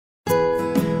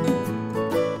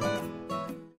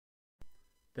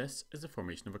This is the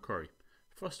formation of a corrie.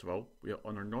 First of all, we are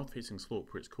on our north-facing slope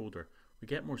where it's colder. We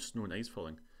get more snow and ice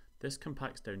falling. This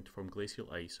compacts down to form glacial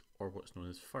ice, or what's known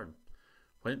as firn.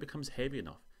 When it becomes heavy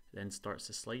enough, it then starts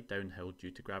to slide downhill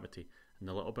due to gravity and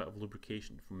a little bit of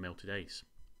lubrication from melted ice.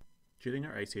 During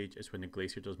our ice age is when the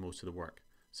glacier does most of the work,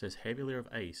 so this heavy layer of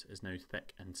ice is now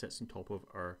thick and sits on top of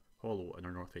our hollow in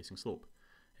our north-facing slope.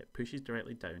 It pushes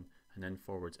directly down and then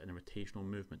forwards in a rotational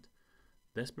movement.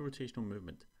 This rotational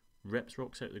movement rips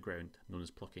rocks out of the ground, known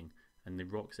as plucking, and the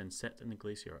rocks then sit in the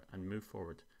glacier and move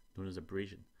forward, known as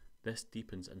abrasion. This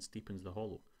deepens and steepens the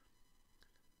hollow.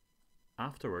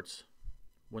 Afterwards,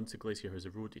 once the glacier has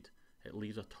eroded, it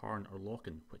leaves a tarn or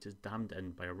lochan, which is dammed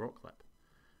in by a rock lip.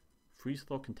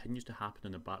 Freeze-thaw continues to happen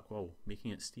on the back wall, making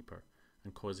it steeper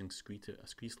and causing a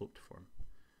scree slope to form.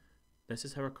 This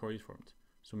is how a corrie is formed,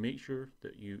 so make sure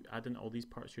that you add in all these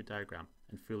parts to your diagram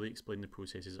and fully explain the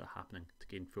processes that are happening to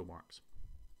gain full marks.